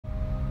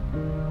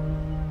Well,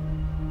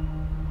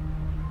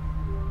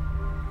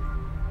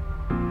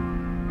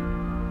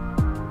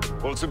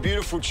 it's a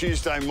beautiful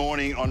Tuesday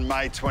morning on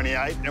May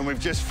 28, and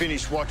we've just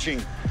finished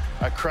watching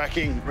a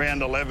cracking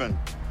round 11.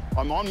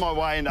 I'm on my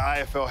way into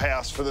AFL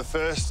House for the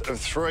first of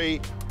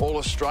 3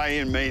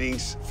 All-Australian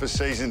meetings for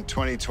season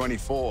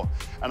 2024,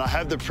 and I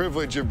have the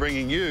privilege of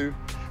bringing you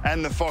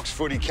and the Fox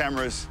Footy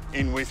cameras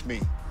in with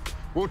me.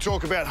 We'll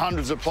talk about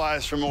hundreds of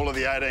players from all of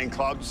the 18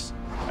 clubs,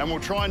 and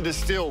we'll try and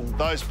distill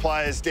those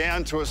players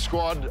down to a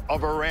squad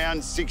of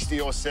around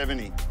 60 or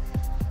 70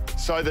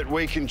 so that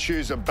we can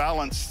choose a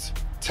balanced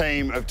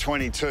team of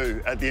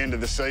 22 at the end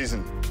of the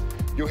season.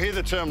 You'll hear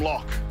the term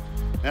lock.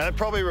 Now, that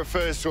probably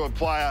refers to a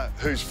player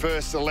whose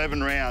first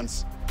 11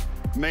 rounds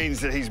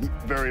means that he's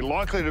very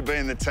likely to be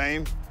in the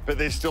team, but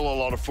there's still a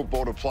lot of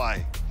football to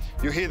play.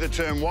 You'll hear the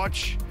term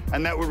watch,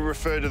 and that would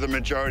refer to the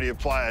majority of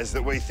players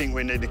that we think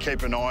we need to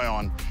keep an eye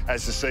on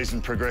as the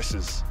season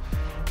progresses.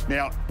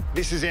 Now,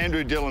 this is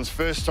Andrew Dillon's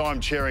first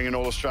time chairing an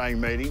All-Australian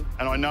meeting,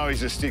 and I know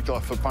he's a stickler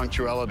for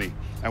punctuality,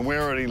 and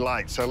we're already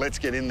late, so let's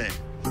get in there.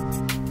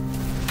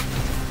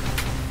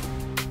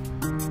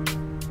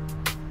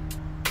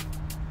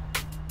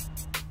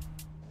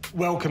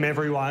 Welcome,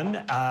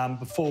 everyone.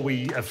 Before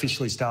we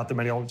officially start the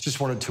meeting, I just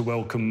wanted to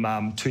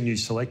welcome 2 new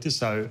selectors,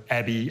 so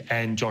Abby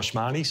and Josh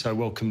Marnie. So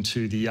welcome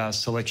to the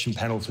selection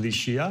panel for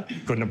this year.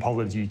 Got an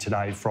apology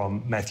today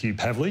from Matthew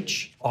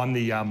Pavlich. I'm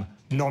the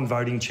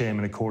non-voting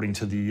chairman according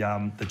to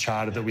the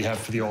charter that we have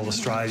for the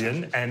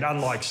All-Australian, and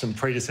unlike some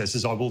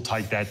predecessors, I will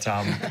take that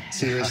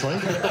seriously.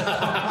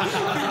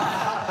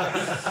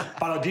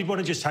 But I did want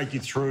to just take you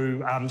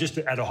through, just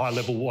at a high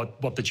level,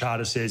 what the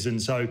charter says.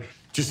 And so,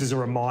 just as a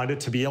reminder,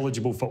 to be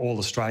eligible for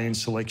All-Australian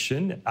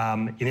selection,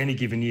 in any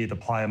given year, the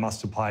player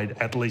must have played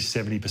at least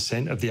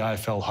 70% of the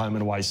AFL home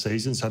and away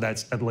season. So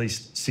that's at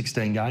least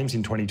 16 games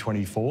in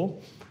 2024.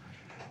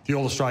 The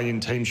All-Australian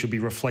team should be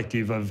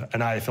reflective of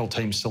an AFL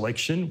team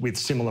selection with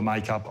similar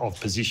makeup of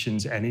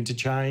positions and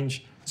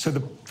interchange. So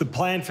the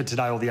plan for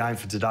today, or the aim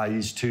for today,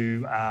 is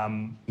to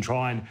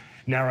try and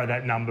narrow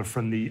that number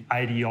from the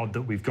 80-odd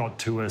that we've got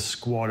to a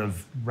squad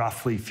of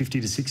roughly 50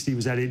 to 60.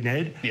 Was that it,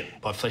 Ned? Yeah,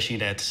 by fleshing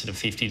it out to sort of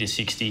 50 to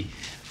 60,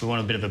 we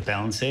want a bit of a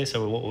balance there.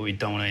 So what we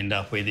don't want to end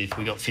up with, if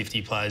we got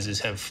 50 players,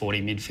 is have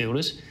 40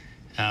 midfielders.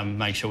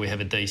 Make sure we have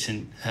a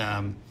decent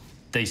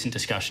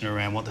discussion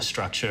around what the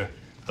structure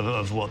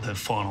of what the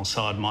final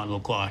side might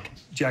look like.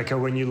 Jacko,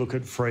 when you look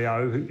at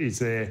Freo,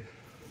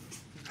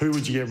 who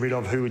would you get rid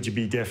of, who would you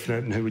be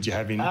definite, and who would you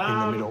have in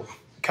the middle?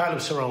 Caleb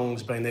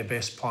Serong's been their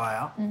best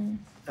player.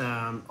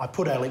 I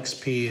put Alex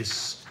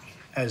Pearce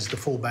as the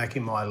fullback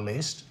in my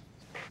list.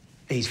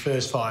 His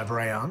first 5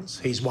 rounds,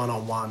 his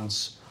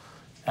one-on-ones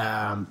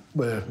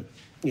were,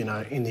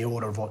 in the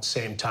order of what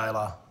Sam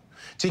Taylor.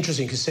 It's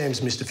interesting because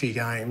Sam's missed a few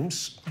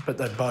games, but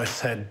they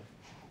both had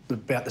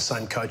about the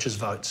same coaches'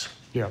 votes.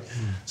 Yeah.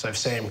 So if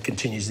Sam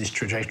continues this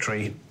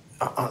trajectory,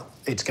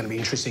 it's going to be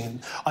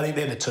interesting. I think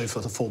they're the 2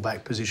 for the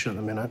fullback position at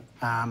the minute.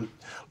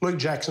 Luke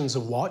Jackson's a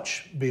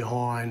watch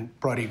behind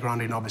Brodie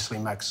Grundy and obviously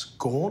Max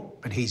Gawn,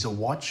 but he's a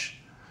watch.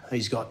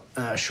 He's got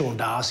Sean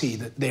Darcy.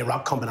 Their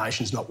ruck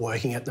combination's not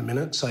working at the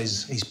minute, so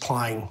he's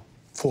playing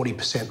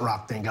 40%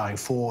 ruck then going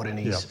forward, and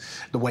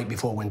the week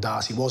before when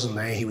Darcy wasn't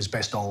there, he was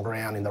best on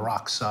ground in the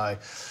ruck. So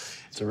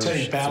it's a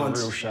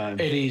real shame.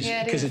 It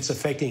is, because it's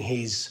affecting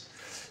his...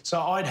 So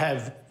I'd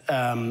have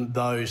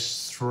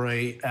those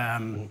 3.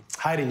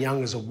 Hayden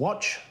Young as a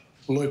watch,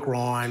 Luke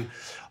Ryan.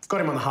 I've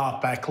got him on the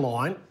half-back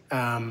line.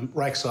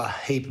 Racks a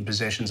heap of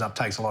possessions up,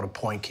 takes a lot of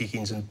point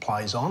kickings and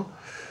plays on.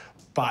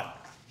 But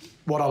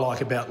what I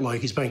like about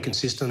Luke, he's been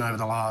consistent over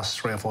the last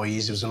 3 or 4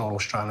 years. He was an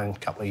All-Australian a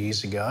couple of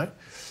years ago.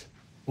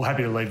 Well,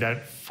 happy to leave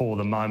that for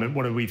the moment.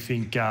 What do we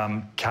think,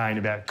 Kane,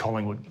 about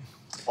Collingwood?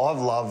 I've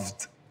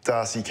loved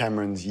Darcy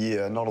Cameron's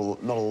year. Not a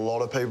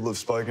lot of people have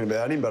spoken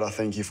about him, but I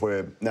think if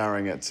we're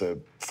narrowing it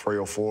to 3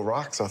 or 4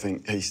 rucks, I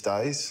think he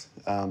stays.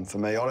 For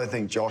me, I don't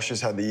think Josh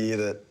has had the year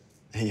that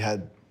he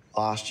had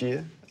last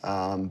year,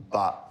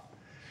 but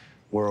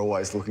we're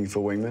always looking for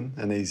wingmen,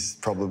 and he's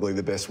probably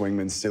the best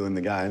wingman still in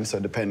the game, so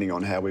depending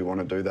on how we want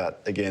to do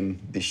that again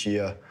this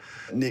year.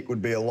 Nick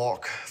would be a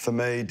lock for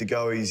me. De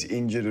Goey's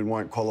injured and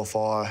won't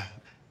qualify,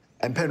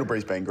 and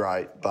Pendlebury's been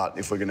great, but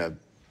if we're going to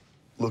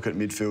look at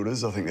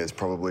midfielders, I think there's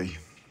probably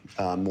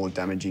more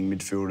damaging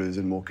midfielders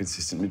and more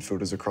consistent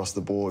midfielders across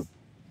the board.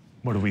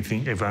 What do we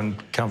think? Everyone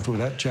comfortable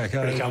with that,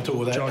 Jacko? Pretty comfortable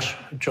with that. Josh?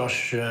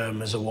 Josh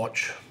is a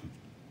watch.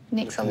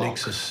 Nick's a lock.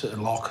 Nick's a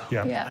lock.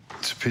 Yeah.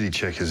 It's a pity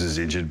Checkers is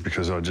injured,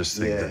 because I just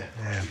think that...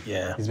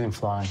 Yeah. He's been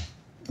flying.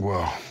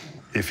 Well,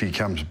 if he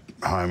comes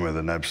home with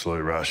an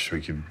absolute rush,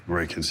 we could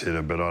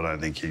reconsider, but I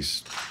don't think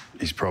he's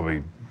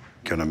probably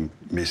going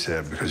to miss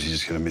out, because he's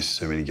just going to miss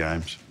so many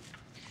games.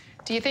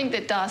 Do you think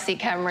that Darcy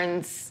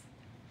Cameron's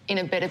in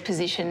a better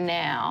position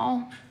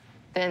now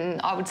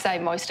than I would say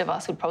most of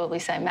us would probably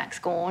say Max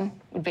Gawn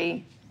would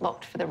be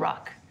locked for the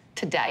ruck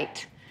to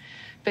date?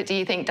 But do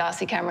you think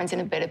Darcy Cameron's in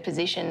a better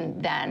position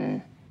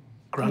than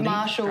Grundy?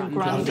 Marshall,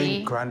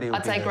 Grundy? Grundy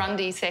I'd say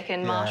Grundy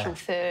second, Marshall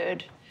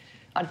third.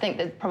 I'd think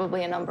there's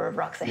probably a number of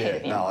rucks ahead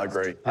of him. No, I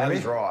agree.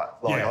 He's right.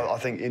 Like, Yeah. I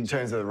think in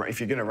terms of if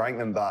you're going to rank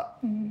them, but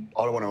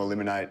I don't want to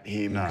eliminate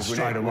him because we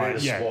straight need away, a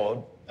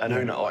squad. And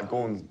who knows, like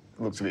Gordon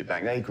looks a bit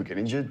banged out. He could get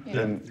injured.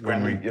 And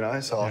when we, you know,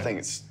 so I think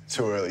it's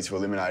too early to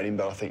eliminate him.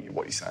 But I think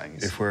what you're saying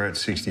is, if we're at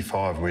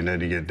 65, we need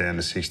to get down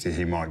to 60.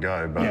 He might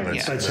go, but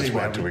let's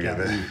wait till we get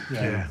there.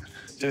 Yeah.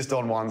 just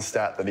on one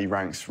stat that he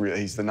ranks,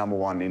 he's the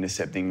 #1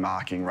 intercepting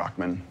marking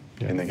ruckman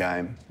in the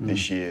game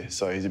this year.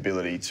 So his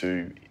ability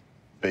to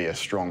be a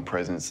strong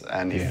presence,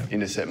 and if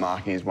intercept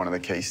marking is one of the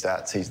key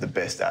stats, he's the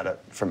best at it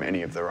from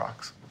any of the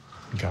rucks.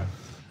 Okay.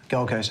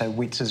 Gold Coast had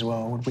Wits as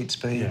well. Would Wits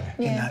be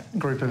in that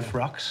group of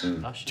rucks? Do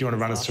you want to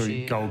run us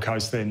through Gold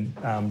Coast then,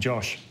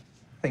 Josh?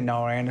 I think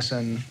Noah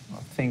Anderson, I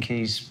think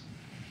he'd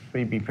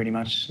be pretty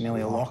much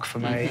nearly a lock for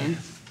me.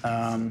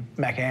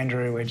 Mac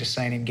Andrew, we're just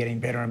seeing him getting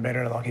better and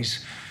better. Like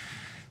he's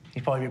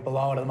probably a bit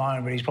below it at the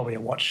moment, but he's probably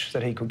a watch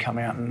that he could come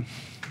out and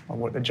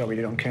what the job he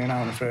did on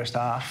Curnow in the first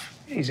half.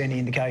 Is any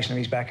indication of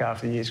his back half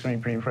of the year? It's going to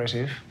be pretty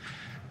impressive.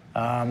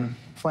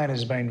 Flanders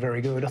has been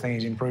very good. I think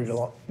he's improved a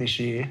lot this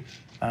year.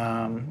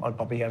 I'd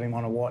probably have him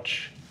on a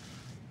watch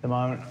at the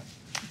moment.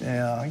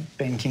 I think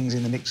Ben King's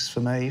in the mix for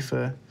me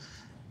for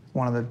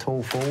one of the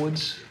tall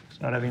forwards.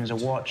 So I'd have him as a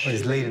watch.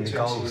 He's leading the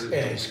goals.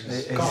 Yeah,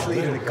 he's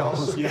leading the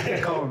goals.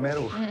 Gold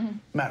medal.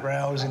 Matt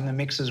Rowe's in the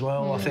mix as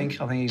well, I think.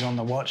 I think he's on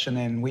the watch. And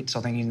then Wits,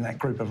 I think, in that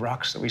group of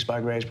rucks that we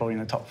spoke about, is probably in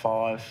the top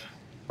 5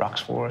 rucks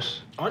for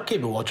us. I'd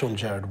keep a watch on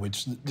Jared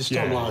Wits. This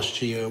time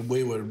last year,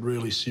 we were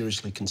really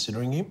seriously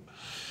considering him.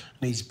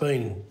 And he's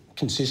been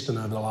consistent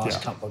over the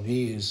last couple of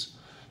years.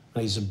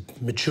 And he's a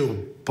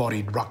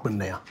mature-bodied ruckman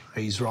now.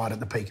 He's right at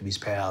the peak of his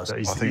powers.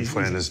 I think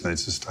Flanders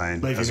needs to stay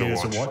in as a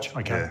watch.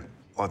 Okay. Yeah.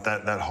 Like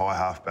that high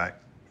halfback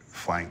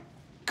flank.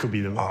 Could be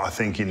the... I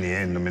think in the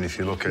end, I mean, if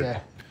you look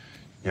at,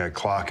 you know,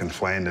 Clark and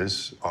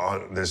Flanders,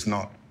 there's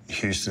not...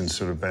 Houston's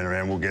sort of been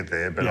around, we'll get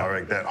there, but I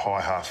reckon that high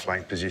half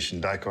flank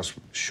position, Dacos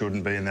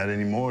shouldn't be in that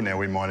anymore. Now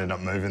we might end up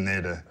moving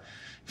there to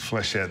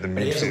flesh out the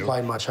midfield. He hasn't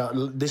played much.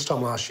 This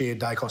time last year,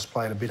 Dacos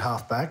played a bit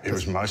half-back. It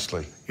was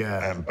mostly.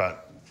 Yeah.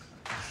 But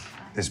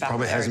there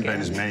probably hasn't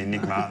been as many.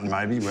 Nick Martin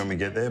maybe when we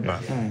get there,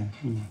 but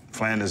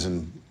Flanders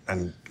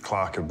and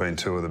Clark have been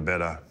 2 of the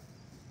better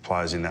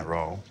players in that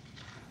role.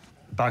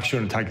 Bucks, you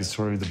want to take us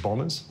through the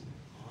Bombers?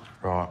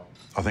 Right.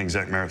 I think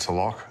Zach Merritt's a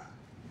lock.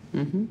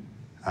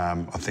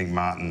 I think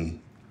Martin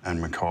and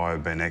Mackay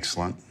have been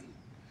excellent.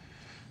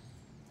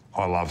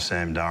 I love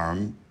Sam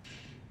Durham.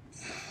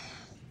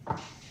 I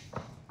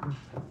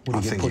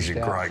think he's a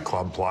great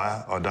club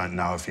player. I don't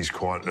know if he's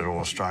quite at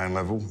All-Australian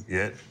level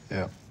yet.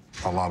 Yeah.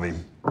 I love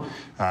him.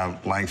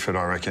 Langford,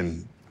 I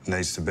reckon,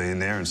 needs to be in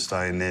there and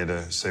stay in there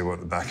to see what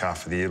the back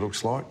half of the year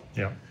looks like.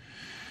 Yeah.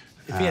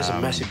 If he has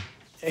a massive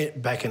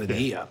back end of the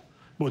year,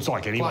 well, it's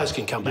like anyone. Players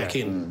can come back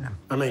in.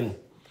 I mean,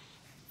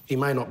 he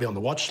may not be on the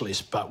watch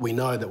list, but we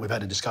know that we've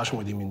had a discussion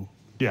with him in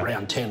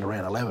round 10 to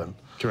round 11.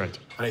 Correct.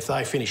 And if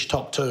they finish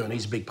top 2 and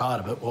he's a big part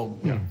of it, well,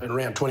 in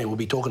round 20 we'll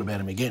be talking about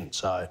him again.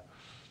 So,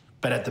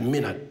 but at the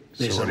minute,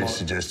 there's so what a are you lot.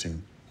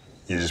 Suggesting?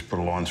 You just put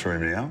a line through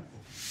him now?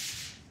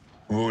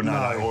 Well,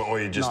 no. Or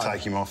you just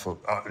take him off.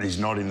 He's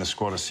not in the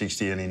squad of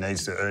 60 and he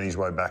needs to earn his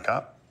way back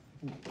up?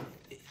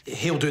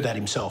 He'll do that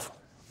himself.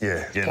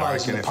 Yeah, I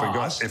Players in reckon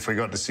the if we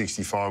got to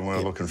 65 and we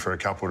were looking for a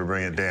couple to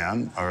bring it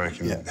down, I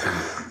reckon,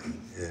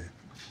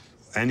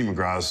 Andy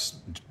McGrath's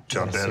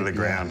jumped out of the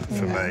ground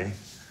for me.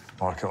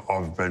 Like,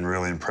 I've been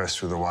really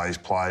impressed with the way he's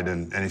played,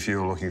 and if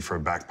you were looking for a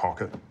back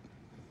pocket,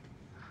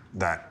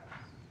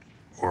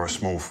 or a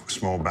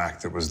small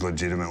back that was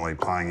legitimately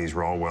playing his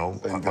role well,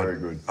 Very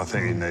good. I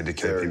think you need to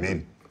keep him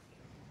in.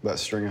 That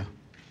Stringer.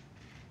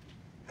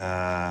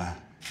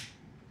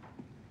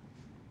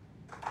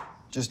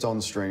 Just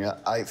on Stringer,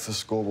 8th for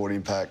scoreboard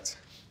impact,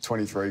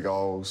 23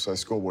 goals. So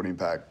scoreboard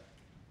impact,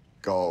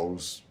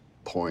 goals,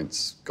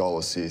 points, goal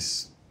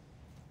assists,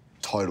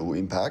 total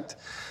impact.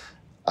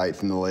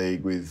 8th in the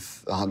league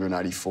with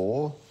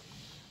 184.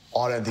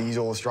 I don't think he's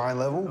All-Australian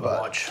level,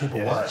 but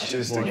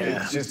it's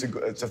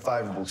a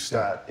favourable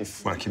stat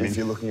if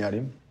you're looking at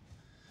him.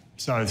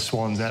 So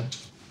Swans at?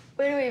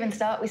 Where do we even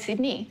start with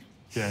Sydney?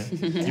 Yeah.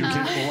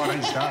 Why don't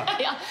you start?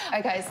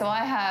 Okay, so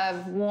I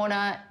have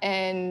Warner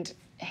and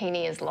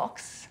Heaney as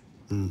locks.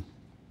 I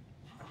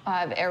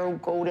have Errol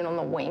Goulden on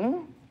the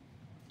wing.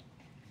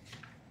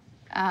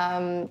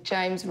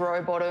 James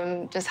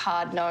Rowbottom, just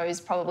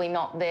hard-nosed, probably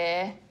not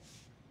there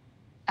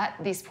at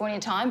this point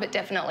in time, but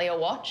definitely a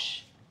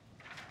watch.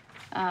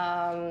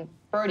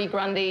 Brodie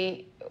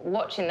Grundy,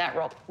 watching that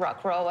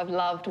ruck role, I've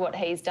loved what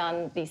he's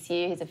done this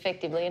year. He's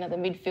effectively another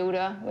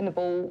midfielder when the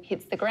ball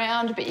hits the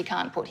ground, but you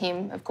can't put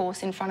him, of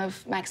course, in front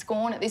of Max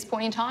Gawn at this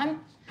point in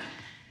time.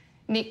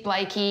 Nick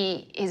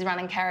Blakey, his run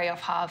and carry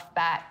off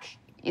half-back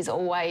is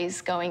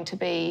always going to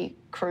be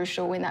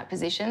crucial in that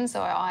position,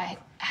 so I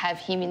have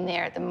him in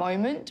there at the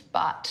moment,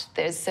 but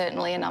there's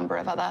certainly a number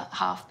of other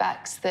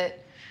half-backs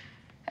that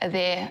are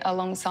there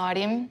alongside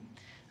him.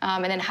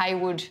 And then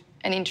Hayward,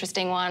 an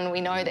interesting one. We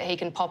know that he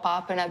can pop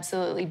up and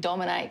absolutely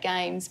dominate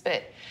games,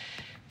 but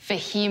for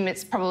him,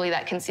 it's probably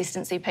that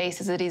consistency piece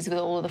as it is with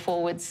all of the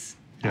forwards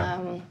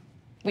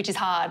which is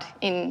hard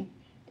in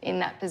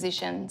that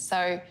position.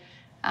 So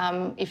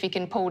if he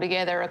can pull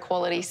together a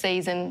quality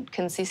season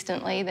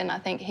consistently, then I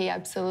think he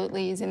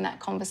absolutely is in that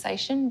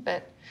conversation.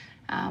 But,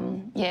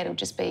 yeah, it'll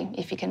just be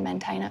if he can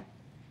maintain it.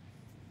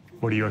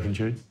 What do you reckon,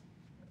 Jude?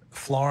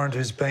 Florent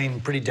has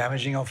been pretty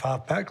damaging off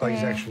half-back, like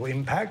his actual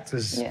impact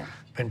has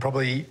been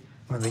probably,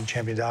 I think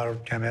champion data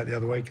came out the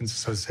other week and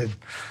sort of said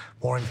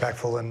more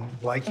impactful than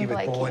Blakey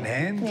with ball in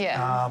hand.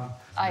 Yeah,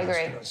 I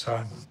agree.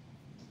 So,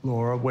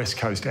 Laura, West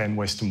Coast and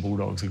Western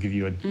Bulldogs will give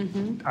you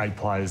 8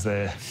 players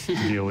there to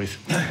deal with.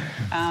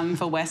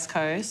 For West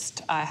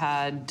Coast, I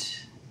had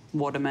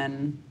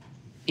Waterman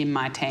in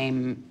my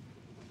team.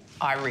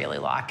 I really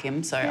like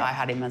him, so I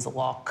had him as a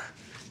lock.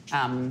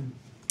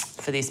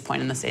 For this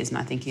point in the season,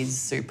 I think he's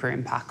super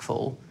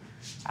impactful.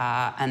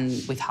 And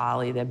with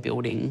Harley, they're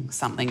building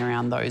something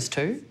around those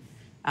two.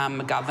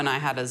 McGovern I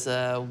had as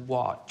a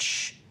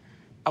watch.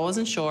 I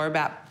wasn't sure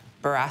about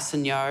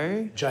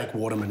Barassinho. Jake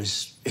Waterman,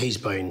 he's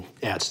been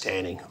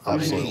outstanding. I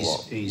mean,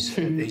 he's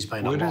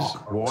been a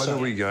lock. Why do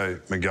we go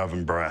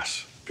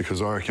McGovern-Barrass?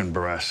 Because I reckon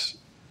Barrass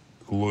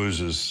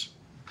loses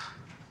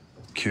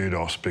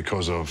kudos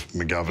because of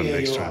McGovern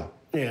next to him.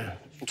 Yeah.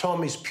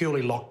 Tom is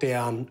purely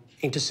lockdown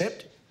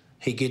intercept.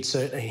 He gets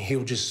it and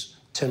he'll just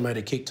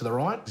 10-metre kick to the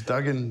right. Is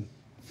Duggan?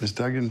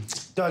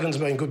 Duggan's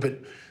been good, but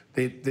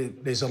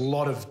there's a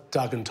lot of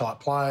Duggan-type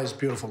players,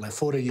 beautiful left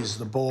footer, uses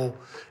the ball.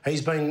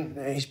 He's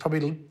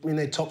probably in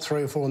their top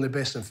 3 or 4 in their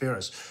best and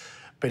fairest.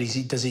 But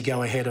does he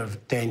go ahead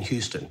of Dan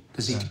Houston?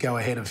 Does he go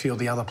ahead of a few of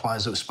the other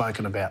players that we've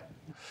spoken about?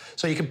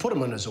 So you can put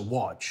him in as a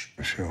watch.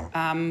 Sure.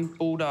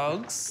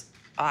 Bulldogs,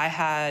 I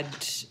had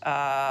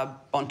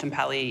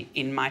Bontempelli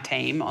in my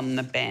team on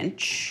the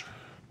bench.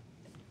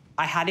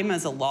 I had him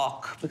as a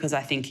lock because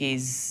I think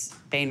he's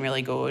been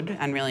really good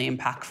and really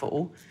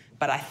impactful,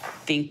 but I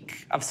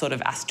think I've sort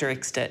of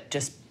asterisked it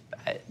just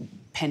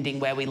pending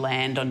where we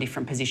land on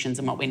different positions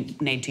and what we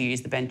need to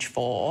use the bench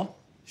for.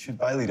 Should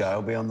Bailey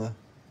Dale be on the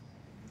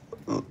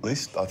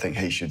list? I think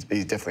he should.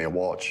 He's definitely a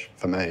watch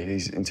for me.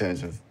 He's in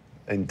terms of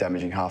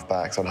damaging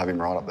half-backs, I'd have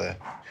him right up there.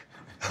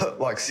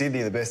 Like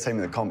Sydney, the best team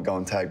in the comp, go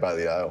and tag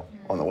Bailey Dale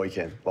on the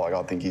weekend. Like,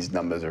 I think his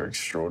numbers are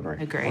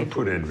extraordinary. Agreed. I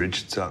put Ed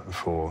Richards up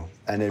before.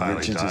 And Ed Bailey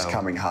Richards is Dale.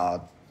 coming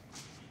hard.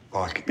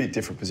 Like, a bit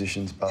different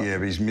positions, but yeah,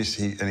 but he's missed.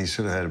 He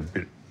sort of had a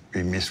bit.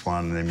 He missed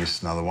one and then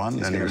missed another one.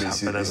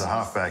 But as a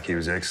half-back, he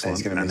was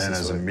excellent. And then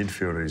as a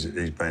midfielder,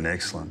 he's been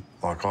excellent.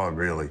 Like, I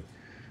really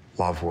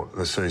love what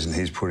the season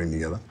he's putting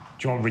together.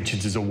 Do you want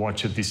Richards as a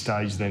watch at this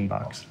stage then,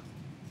 Bucks?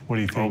 What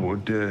do you think? I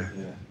would, yeah.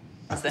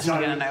 That's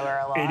definitely going to know where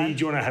I lie. Eddie, do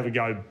you want to have a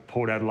go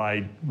Port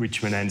Adelaide,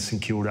 Richmond and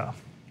St Kilda?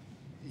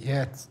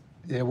 Yeah,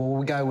 well,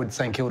 we'll go with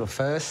St Kilda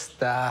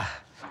first.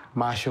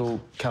 Marshall,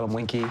 Callum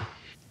Winkie.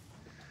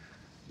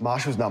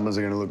 Marshall's numbers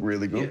are going to look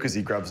really good because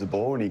he grabs the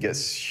ball and he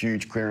gets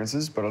huge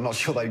clearances, but I'm not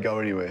sure they'd go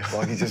anywhere.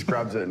 Like, he just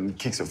grabs it and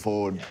kicks it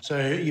forward. So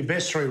your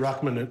best 3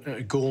 ruckmen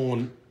are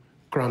Gawn,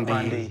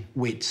 Grundy,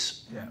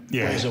 Witts.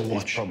 Yeah. As a He's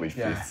watch. probably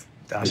 5th.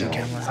 Darcy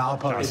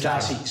Cameron.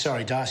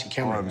 Darcy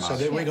Cameron. So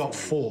then we got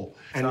 4.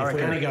 And if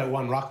we only go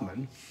 1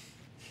 ruckman,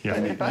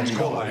 That's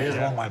cool. He's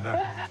a long way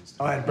back.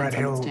 I had Brad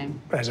Hill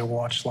as a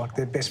watch. Like,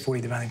 their best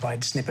footy, they've only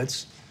played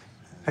snippets.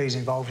 He's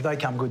involved. If they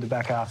come good the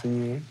back half of the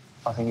year,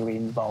 I think he'll be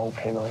involved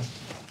heavily.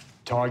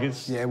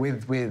 Tigers? Yeah,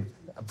 with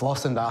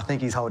Vlossen, I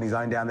think he's holding his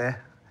own down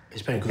there.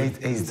 He's been good.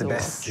 He's the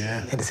best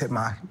intercept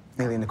mark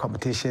nearly in the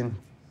competition.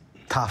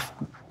 Tough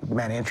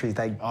man entries,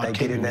 they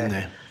get in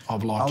there.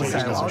 I've liked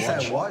him. I would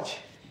say watch.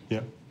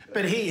 Yeah.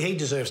 But he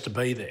deserves to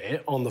be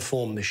there on the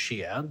form this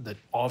year that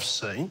I've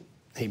seen.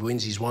 He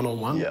wins his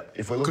one-on-one. Yeah,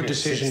 if we're looking good at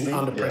decision 60,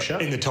 under pressure.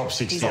 In the top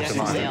 60 He's at the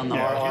definitely on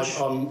moment. the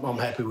mark. I'm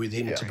happy with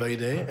him to be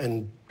there,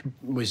 and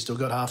we've still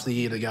got half the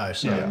year to go.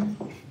 So. Yeah.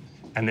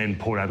 And then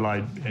Port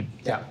Adelaide.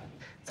 Yeah.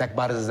 Zach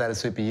Butters has had a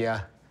super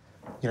year.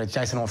 You know,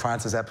 Jason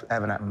Horne-Francis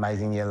having an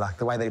amazing year. Like,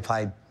 the way that he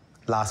played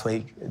last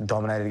week,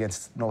 dominated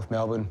against North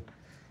Melbourne.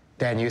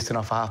 Dan Houston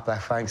off a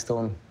half-back flank,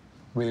 doing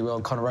really well.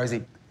 Connor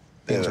Rosick,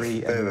 injury.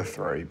 They're the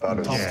 3.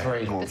 Butters, top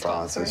 3.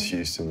 Horne-Francis,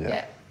 Houston,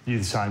 Yeah. You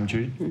the same,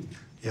 Jude?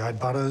 Yeah, I had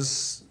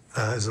Butters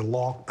as a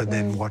lock, but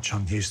then watch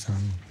on Houston,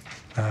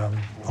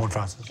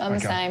 Horne-Francis. I'm the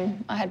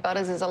same. I had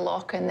Butters as a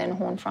lock and then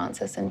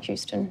Horne-Francis and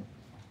Houston.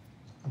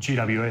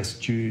 GWS,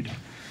 Jude.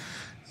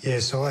 Yeah,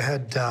 so I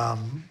had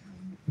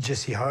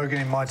Jesse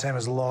Hogan in my team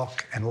as a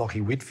lock and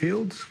Lockie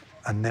Whitfield.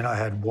 And then I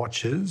had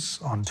watches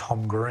on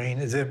Tom Green.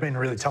 They've been a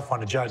really tough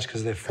one to judge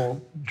because they're 4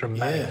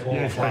 dramatic. Yeah,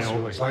 it's been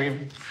all week. Like,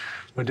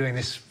 if we're doing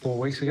this 4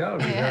 weeks ago,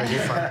 it'd be very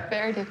different.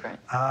 Very different.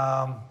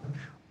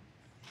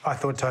 I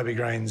thought Toby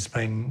Green's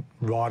been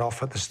right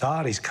off at the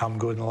start. He's come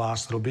good in the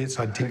last little bit,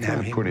 so I didn't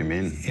have him put him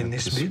in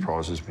this it bid.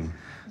 surprises me.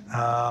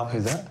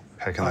 Who's that?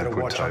 How can I had they a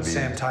put watch on Toby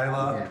Sam in?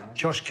 Taylor.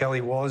 Josh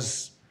Kelly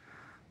was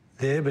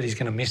there, but he's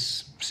going to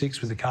miss 6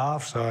 with the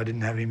calf, so I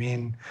didn't have him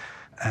in.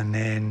 And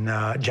then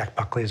Jack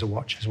Buckley as a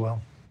watch as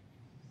well.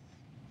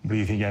 What do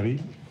you think, Abby?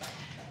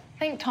 I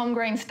think Tom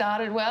Green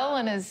started well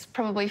and has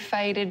probably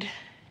faded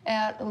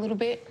out a little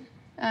bit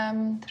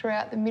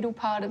throughout the middle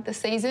part of the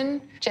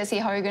season. Jesse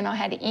Hogan I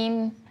had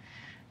in.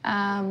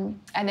 And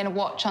then a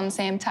watch on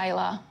Sam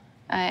Taylor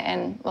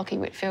and Lachie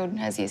Whitfield,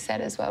 as you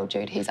said as well,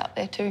 Jude. He's up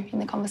there too in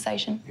the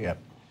conversation. Yep.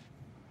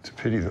 It's a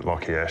pity that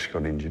Lachie Ash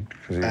got injured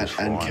because he was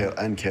flying.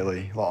 And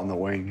Kelly, like on the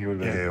wing, he would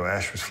have been. Yeah, well,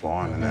 Ash was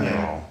flying in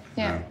that role.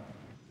 Yeah.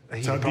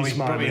 So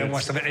probably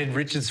almost an Ed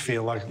Richards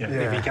feel, like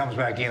if he comes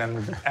back in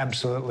and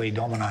absolutely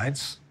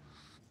dominates.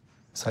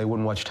 So you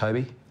wouldn't watch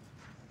Toby?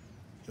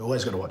 You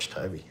always got to watch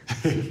Toby.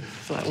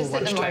 Like we'll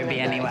watch Toby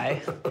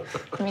anyway.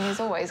 I mean, he's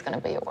always going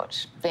to be a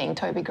watch, being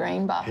Toby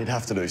Green, but... He'd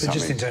have to do something.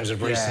 Just in terms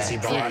of recency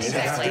bias.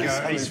 Yeah,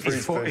 exactly.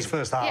 His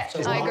first half.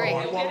 Yeah, I agree.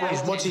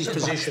 What's his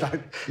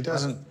position? He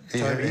doesn't. He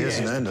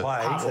hasn't earned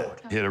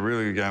it. He had a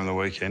really good game on the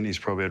weekend. He's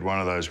probably had one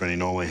of those when he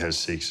normally has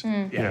 6.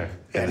 Yeah.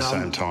 At the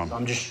same time.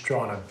 I'm just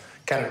trying to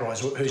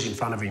categorise who's in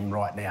front of him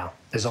right now.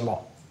 There's a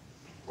lot.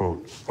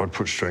 Well, I'd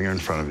put Stringer in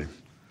front of him.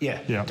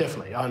 Yeah,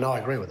 definitely. I know, I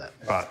agree with that.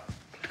 But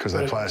because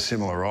they play a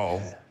similar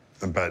role,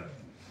 but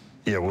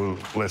yeah,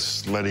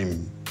 let's let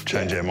him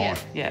change our mind.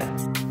 Yeah.